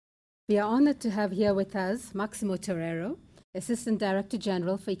We are honored to have here with us Maximo Torero, Assistant Director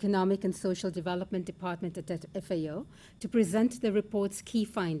General for Economic and Social Development Department at FAO, to present the report's key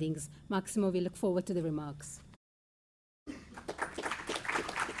findings. Maximo, we look forward to the remarks.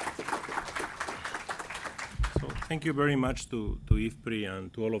 So thank you very much to IFPRI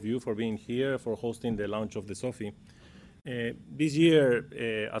and to all of you for being here, for hosting the launch of the SOFI. This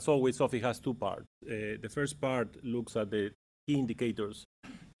year, as always, SOFI has two parts. The first part looks at the key indicators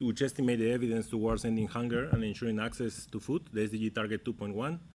which estimate the evidence towards ending hunger and ensuring access to food, the SDG Target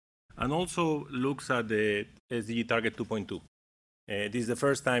 2.1, and also looks at the SDG Target 2.2. This is the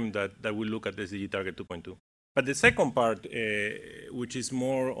first time that we look at the SDG Target 2.2. But the second part, which is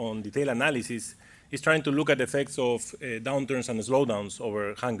more on detailed analysis, is trying to look at the effects of downturns and slowdowns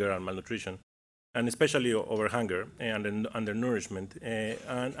over hunger and malnutrition, and especially over hunger and undernourishment.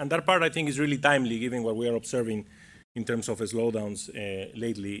 And that part, I think, is really timely, given what we are observing in terms of slowdowns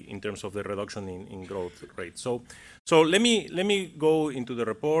lately, in terms of the reduction in growth rate. So let me go into the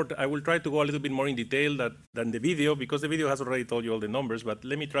report. I will try to go a little bit more in detail than the video, because the video has already told you all the numbers, but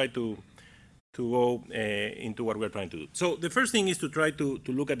let me try to go into what we're trying to do. So the first thing is to try to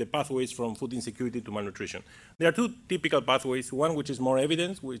look at the pathways from food insecurity to malnutrition. There are two typical pathways, one which is more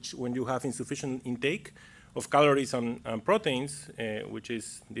evidence, which when you have insufficient intake of calories and proteins, which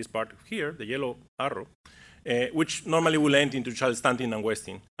is this part here, the yellow arrow, which normally will end into child stunting and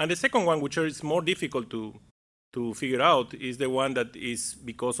wasting. And the second one, which is more difficult to figure out, is the one that is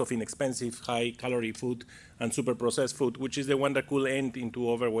because of inexpensive, high-calorie food and super-processed food, which is the one that could end into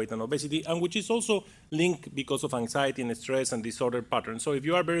overweight and obesity, and which is also linked because of anxiety and stress and disorder patterns. So if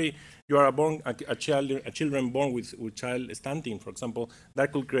you are children born with child stunting, for example,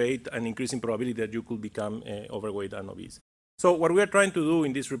 that could create an increasing probability that you could become overweight and obese. So what we are trying to do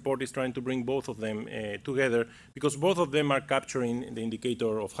in this report is trying to bring both of them together, because both of them are capturing the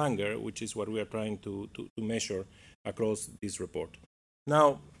indicator of hunger, which is what we are trying to measure across this report.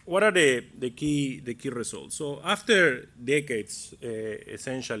 Now, what are the key results? So after decades,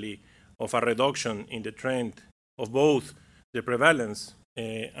 essentially, of a reduction in the trend of both the prevalence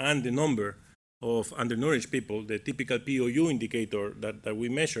and the number of undernourished people, the typical POU indicator that we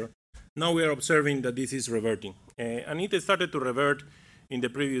measure, now we are observing that this is reverting. And it started to revert in the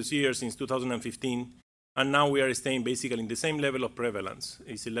previous year, since 2015, and now we are staying basically in the same level of prevalence.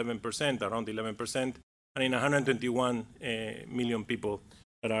 It's 11%, around 11%, and in 121 million people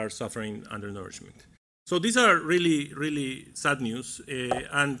that are suffering undernourishment. So these are really, really sad news.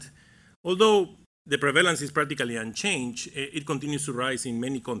 And although the prevalence is practically unchanged, it continues to rise in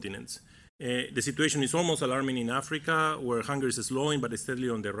many continents. The situation is almost alarming in Africa, where hunger is slowing but steadily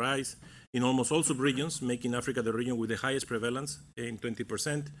on the rise in almost all subregions, making Africa the region with the highest prevalence in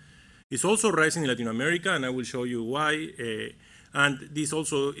 20%. It's also rising in Latin America, and I will show you why. And this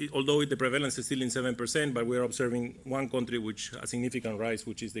also, although the prevalence is still in 7%, but we are observing one country which has a significant rise,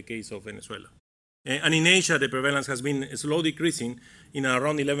 which is the case of Venezuela. And in Asia, the prevalence has been slow decreasing in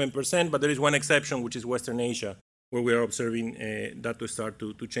around 11%, but there is one exception, which is Western Asia, where we are observing that to start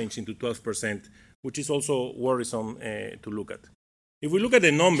to change into 12%, which is also worrisome to look at. If we look at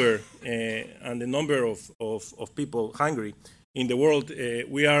the number and the number of people hungry in the world,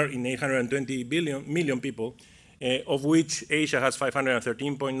 we are in 820 million people, of which Asia has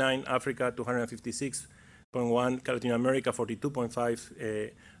 513.9, Africa 256.1, Latin America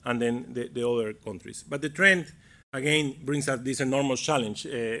 42.5, and then the other countries. But the trend, again, brings us this enormous challenge,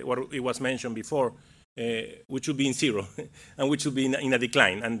 what it was mentioned before, which should be in zero, and which should be in a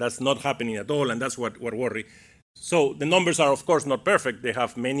decline, and that's not happening at all, and that's what worries. So the numbers are, of course, not perfect. They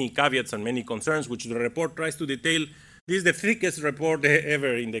have many caveats and many concerns, which the report tries to detail. This is the thickest report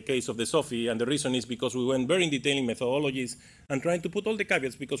ever in the case of the SOFI, and the reason is because we went very in detailing methodologies and trying to put all the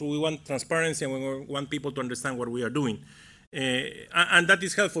caveats, because we want transparency and we want people to understand what we are doing. And that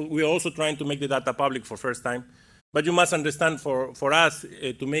is helpful. We are also trying to make the data public for first time. But you must understand, for us,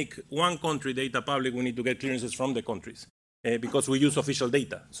 to make one country data public, we need to get clearances from the countries, because we use official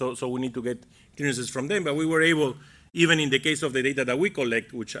data. So we need to get clearances from them. But we were able, even in the case of the data that we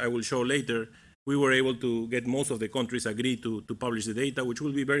collect, which I will show later, we were able to get most of the countries agree to publish the data, which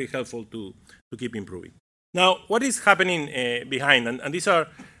will be very helpful to keep improving. Now, what is happening behind? And these are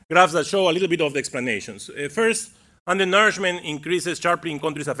graphs that show a little bit of the explanations. First, undernourishment increases sharply in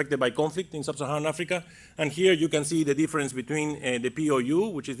countries affected by conflict in sub-Saharan Africa. And here you can see the difference between the POU,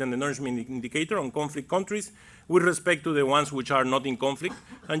 which is the undernourishment indicator on conflict countries, with respect to the ones which are not in conflict.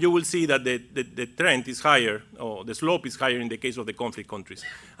 And you will see that the trend is higher, or the slope is higher in the case of the conflict countries.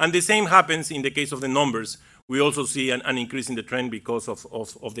 And the same happens in the case of the numbers. We also see an increase in the trend because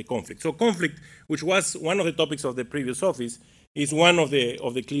of the conflict. So conflict, which was one of the topics of the previous office, is one of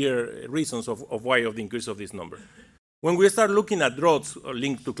the clear reasons of why of the increase of this number. When we start looking at droughts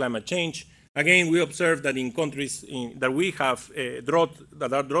linked to climate change, again, we observe that in countries that we have drought,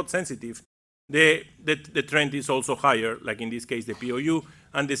 that are drought sensitive, the trend is also higher, like in this case, the POU,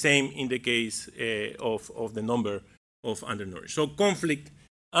 and the same in the case of the number of undernourished. So conflict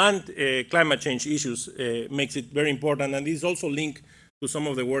and climate change issues makes it very important, and this is also linked to some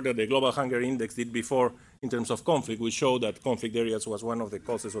of the work that the Global Hunger Index did before in terms of conflict, which showed that conflict areas was one of the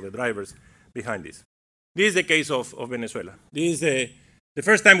causes or the drivers behind this. This is the case of Venezuela. This is the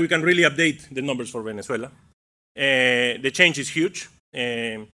first time we can really update the numbers for Venezuela. The change is huge,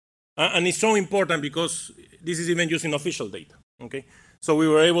 and it's so important because this is even using official data, okay? So we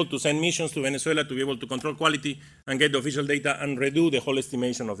were able to send missions to Venezuela to be able to control quality and get the official data and redo the whole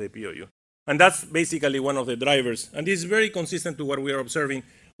estimation of the POU. And that's basically one of the drivers. And this is very consistent to what we are observing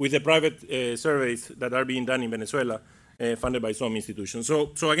with the private surveys that are being done in Venezuela, funded by some institutions.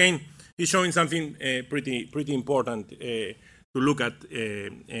 So again, he's showing something pretty important to look at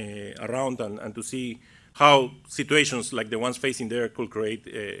around and to see how situations like the ones facing there could create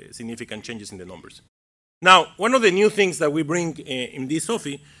significant changes in the numbers. Now, one of the new things that we bring in this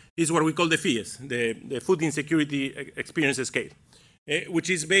SOFI is what we call the FIES, the Food Insecurity Experience Scale, which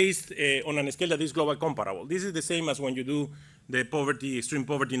is based on a scale that is global comparable. This is the same as when you do the poverty, extreme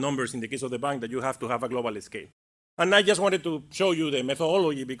poverty numbers in the case of the bank, that you have to have a global scale. And I just wanted to show you the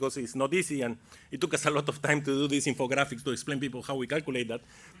methodology because it's not easy, and it took us a lot of time to do these infographics to explain people how we calculate that.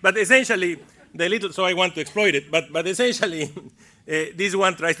 But essentially, so I want to exploit it, but essentially, this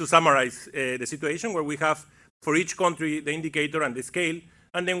one tries to summarize the situation where we have, for each country, the indicator and the scale,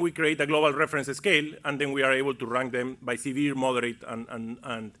 and then we create a global reference scale, and then we are able to rank them by severe, moderate,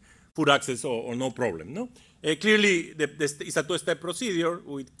 and food access or no problem. No? Clearly, it's a two-step procedure.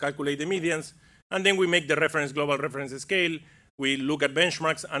 We calculate the medians, and then we make the global reference scale. We look at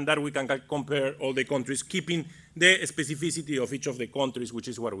benchmarks, and that we can compare all the countries, keeping the specificity of each of the countries, which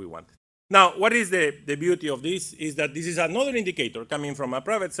is what we want. Now, what is the beauty of this is that this is another indicator coming from a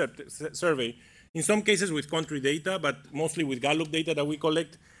private survey, in some cases with country data, but mostly with Gallup data that we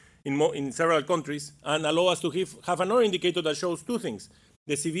collect in several countries, and allow us to have another indicator that shows two things,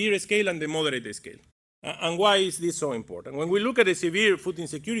 the severe scale and the moderate scale. And why is this so important? When we look at the severe food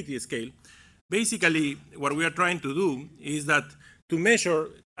insecurity scale, basically, what we are trying to do is that to measure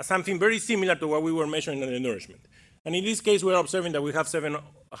something very similar to what we were measuring in the nourishment. And in this case, we are observing that we have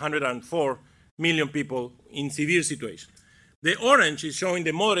 704 million people in severe situations. The orange is showing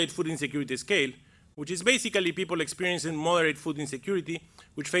the moderate food insecurity scale, which is basically people experiencing moderate food insecurity,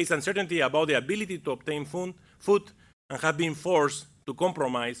 which face uncertainty about the ability to obtain food and have been forced to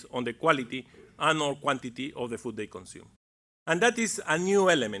compromise on the quality and or quantity of the food they consume. And that is a new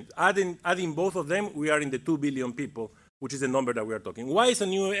element. Adding both of them, we are in the 2 billion people, which is the number that we are talking. Why is a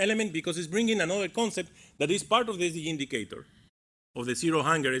new element? Because it's bringing another concept that is part of the SDG indicator, of the Zero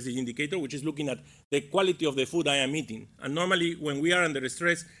Hunger SDG indicator, which is looking at the quality of the food I am eating. And normally, when we are under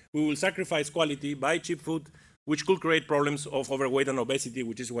stress, we will sacrifice quality, buy cheap food, which could create problems of overweight and obesity,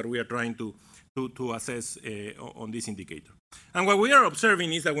 which is what we are trying to assess on this indicator. And what we are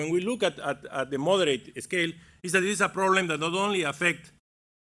observing is that when we look at the moderate scale, is that it is a problem that not only affects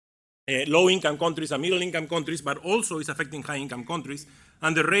low-income countries and middle-income countries, but also is affecting high-income countries.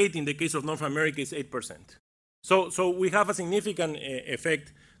 And the rate in the case of North America is 8%. So we have a significant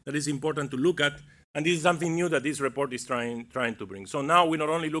effect that is important to look at, and this is something new that this report is trying to bring. So now we not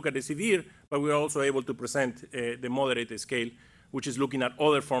only look at the severe, but we are also able to present the moderate scale, which is looking at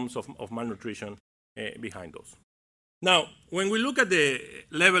other forms of malnutrition behind those. Now, when we look at the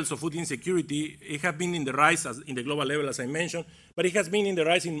levels of food insecurity, it has been in the rise in the global level, as I mentioned, but it has been in the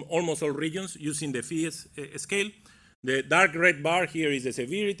rise in almost all regions using the FIES scale. The dark red bar here is the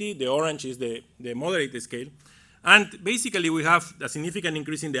severity, the orange is the moderate scale. And basically, we have a significant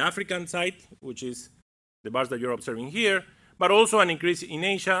increase in the African side, which is the bars that you're observing here, but also an increase in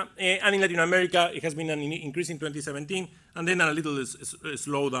Asia, and in Latin America, it has been an increase in 2017, and then a little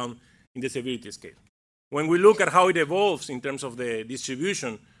slowdown in the severity scale. When we look at how it evolves in terms of the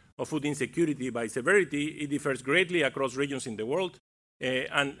distribution of food insecurity by severity, it differs greatly across regions in the world,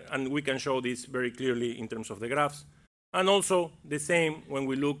 and we can show this very clearly in terms of the graphs. And also the same when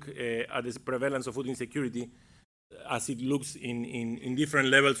we look at the prevalence of food insecurity as it looks in different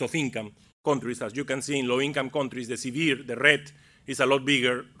levels of income countries. As you can see in low-income countries, the severe, the red, is a lot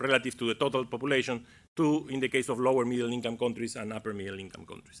bigger relative to the total population, in the case of lower middle-income countries and upper middle-income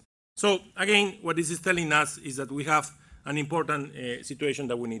countries. So again, what this is telling us is that we have an important situation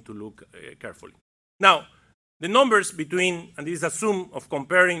that we need to look carefully. Now, the numbers between, and this is a sum of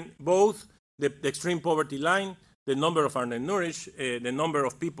comparing both the extreme poverty line, the number of undernourished, the number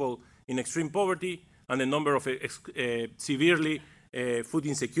of people in extreme poverty, and the number of severely food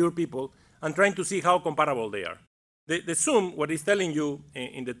insecure people, and trying to see how comparable they are. The sum, what it's telling you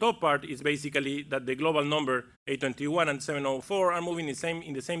in the top part, is basically that the global number 821 and 704 are moving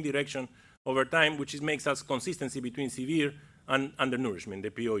in the same direction over time, which makes us consistency between severe and undernourishment,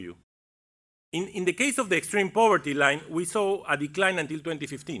 the POU. In the case of the extreme poverty line, we saw a decline until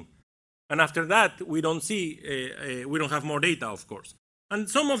 2015. And after that, we don't have more data, of course. And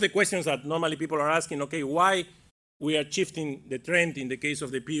some of the questions that normally people are asking, okay, why we are shifting the trend in the case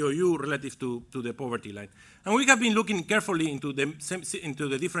of the POU relative to the poverty line. And we have been looking carefully into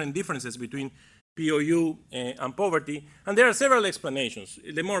the different differences between POU and poverty, and there are several explanations.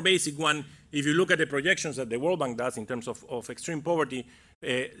 The more basic one, if you look at the projections that the World Bank does in terms of extreme poverty,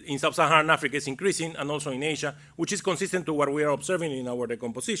 in sub-Saharan Africa is increasing, and also in Asia, which is consistent to what we are observing in our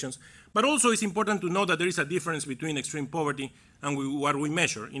decompositions. But also it's important to know that there is a difference between extreme poverty and what we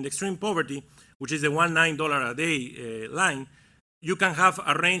measure. In the extreme poverty, which is the $19 a day line, you can have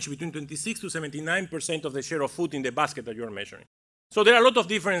a range between 26 to 79% of the share of food in the basket that you're measuring. So there are a lot of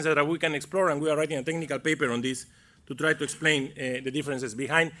differences that we can explore, and we are writing a technical paper on this to try to explain the differences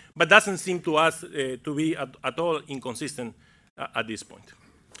behind, but doesn't seem to us to be at all inconsistent at this point.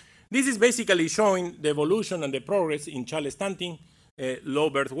 This is basically showing the evolution and the progress in child stunting, low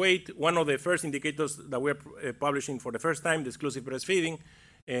birth weight, one of the first indicators that we're publishing for the first time, the exclusive breastfeeding.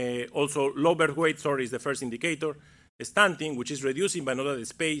 Also, low birth weight, is the first indicator. Stunting, which is reducing, but not at the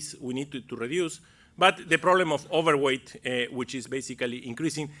space we need to reduce. But the problem of overweight, which is basically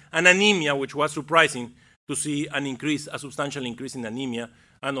increasing, and anemia, which was surprising to see a substantial increase in anemia,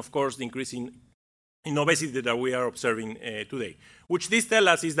 and of course the increase in obesity that we are observing today. Which this tells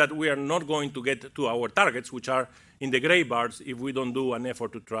us is that we are not going to get to our targets, which are in the gray bars, if we don't do an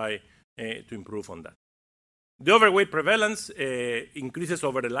effort to try to improve on that. The overweight prevalence increases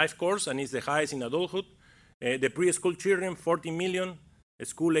over the life course and is the highest in adulthood. The preschool children, 40 million,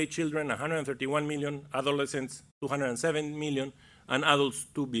 school-age children, 131 million, adolescents, 207 million, and adults,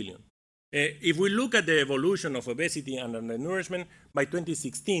 2 billion. If we look at the evolution of obesity and undernourishment, by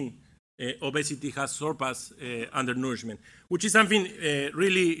 2016, obesity has surpassed undernourishment, which is something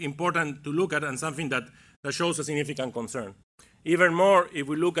really important to look at and something that shows a significant concern. Even more, if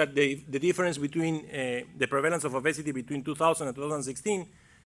we look at the difference between the prevalence of obesity between 2000 and 2016,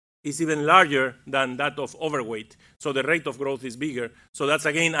 is even larger than that of overweight. So the rate of growth is bigger. So that's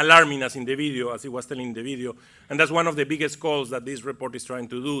again alarming us in the video, as it was telling in the video. And that's one of the biggest calls that this report is trying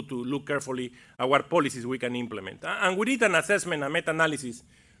to do, to look carefully at what policies we can implement. And we did an assessment, a meta-analysis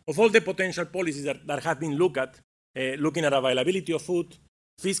of all the potential policies that have been looked at, looking at availability of food,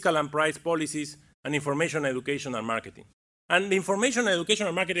 fiscal and price policies, and information, education, and marketing. And the information, education,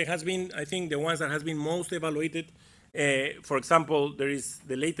 and marketing has been, I think, the ones that has been most evaluated. For example, there is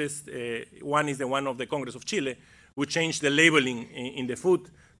the latest one is the one of the Congress of Chile, which changed the labeling in the food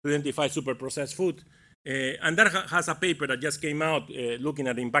to identify super processed food. And that has a paper that just came out looking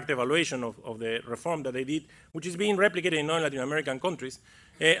at the impact evaluation of the reform that they did, which is being replicated in non-Latin American countries.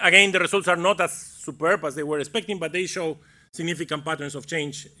 Again, the results are not as superb as they were expecting, but they show significant patterns of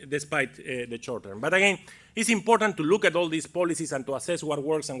change despite the short term. But again, it's important to look at all these policies and to assess what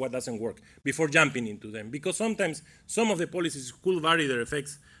works and what doesn't work before jumping into them, because sometimes some of the policies could vary their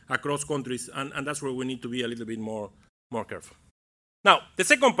effects across countries, and that's where we need to be a little bit more careful. Now, the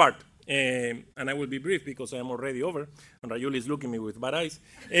second part, and I will be brief because I am already over, and Rayuli is looking at me with bad eyes,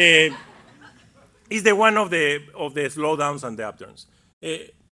 is the one of the slowdowns and the upturns.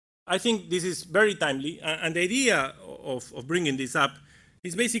 I think this is very timely, and the idea of bringing this up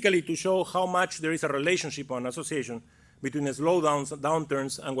is basically to show how much there is a relationship or an association between the slowdowns,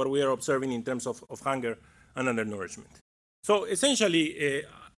 downturns, and what we are observing in terms of hunger and undernourishment. So essentially,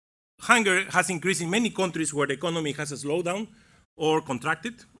 hunger has increased in many countries where the economy has a slowdown or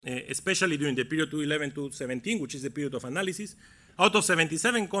contracted, especially during the period 2011 to 2017, which is the period of analysis. Out of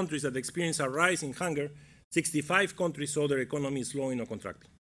 77 countries that experienced a rise in hunger, 65 countries saw their economy slowing or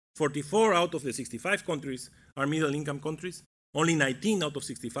contracting. 44 out of the 65 countries are middle-income countries. Only 19 out of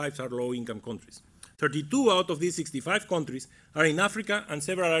 65 are low-income countries. 32 out of these 65 countries are in Africa, and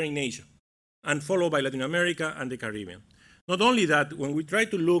several are in Asia, and followed by Latin America and the Caribbean. Not only that, when we try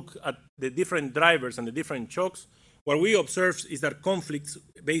to look at the different drivers and the different shocks, what we observe is that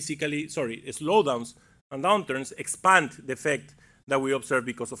slowdowns and downturns expand the effect that we observe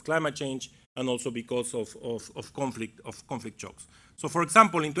because of climate change and also because of conflict shocks. So, for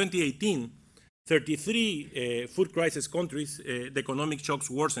example, in 2018, 33 food crisis countries, the economic shocks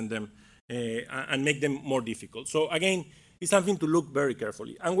worsen them and make them more difficult. So again, it's something to look very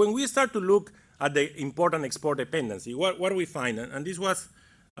carefully. And when we start to look at the important export dependency. What do we find? And this was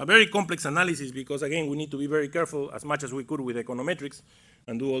a very complex analysis because, again, we need to be very careful as much as we could with econometrics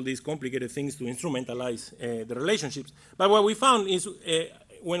and do all these complicated things to instrumentalize the relationships. But what we found is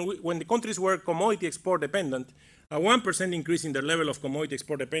when the countries were commodity export dependent, a 1% increase in their level of commodity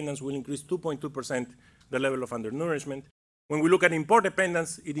export dependence will increase 2.2% the level of undernourishment. When we look at import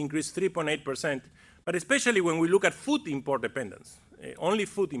dependence, it increased 3.8%, but especially when we look at food import dependence, only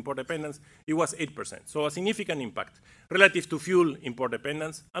food import dependence, it was 8%. So a significant impact relative to fuel import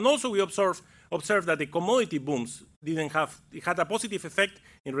dependence. And also we observed that the commodity booms it had a positive effect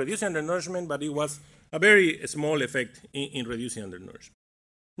in reducing undernourishment, but it was a very small effect in reducing undernourishment.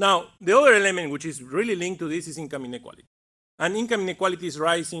 Now, the other element which is really linked to this is income inequality. And income inequality is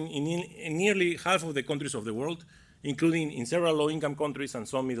rising in nearly half of the countries of the world, including in several low-income countries and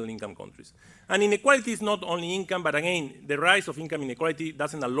some middle-income countries. And inequality is not only income, but again, the rise of income inequality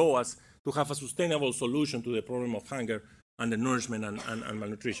doesn't allow us to have a sustainable solution to the problem of hunger, undernourishment, and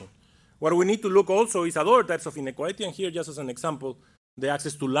malnutrition. What we need to look also is at other types of inequality, and here just as an example, the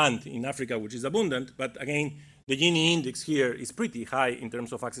access to land in Africa, which is abundant, but again, the Gini index here is pretty high in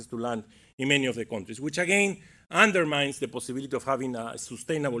terms of access to land in many of the countries, which again undermines the possibility of having a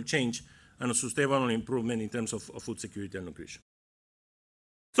sustainable change and a sustainable improvement in terms of food security and nutrition.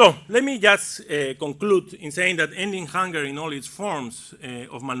 So let me just conclude in saying that ending hunger in all its forms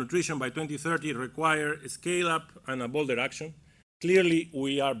of malnutrition by 2030 require a scale-up and a bolder action. Clearly,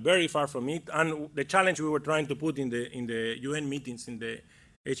 we are very far from it, and the challenge we were trying to put in the UN meetings, in the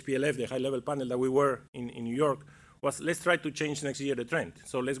HPLF, the high-level panel that we were in New York, was let's try to change next year the trend.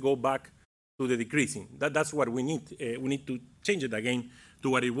 So let's go back to the decreasing. That's what we need. We need to change it again to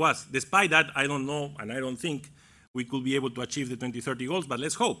what it was. Despite that, I don't know, and I don't think we could be able to achieve the 2030 goals, but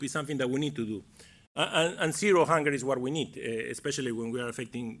let's hope it's something that we need to do. And zero hunger is what we need, especially when we are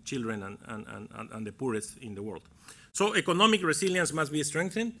affecting children and the poorest in the world. So economic resilience must be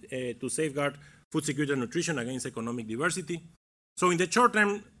strengthened to safeguard food security and nutrition against economic diversity. So in the short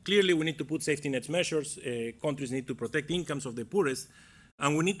term, clearly we need to put safety net measures. Countries need to protect incomes of the poorest,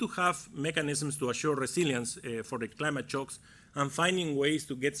 and we need to have mechanisms to assure resilience for the climate shocks and finding ways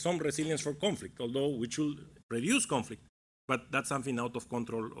to get some resilience for conflict, although we should reduce conflict, but that's something out of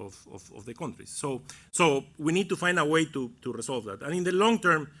control of the countries. So we need to find a way to resolve that. And in the long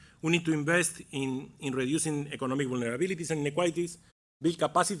term, we need to invest in reducing economic vulnerabilities and inequalities, build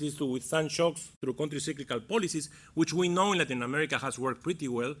capacities to withstand shocks through country-cyclical policies, which we know in Latin America has worked pretty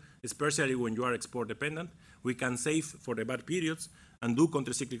well, especially when you are export-dependent. We can save for the bad periods and do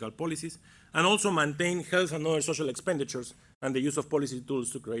country-cyclical policies, and also maintain health and other social expenditures and the use of policy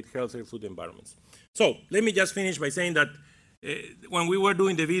tools to create healthier food environments. So let me just finish by saying that when we were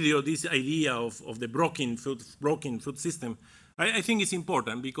doing the video, this idea of the broken food system, I think it's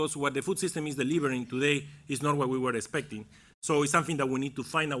important because what the food system is delivering today is not what we were expecting. So it's something that we need to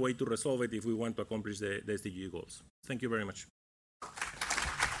find a way to resolve it if we want to accomplish the SDG goals. Thank you very much.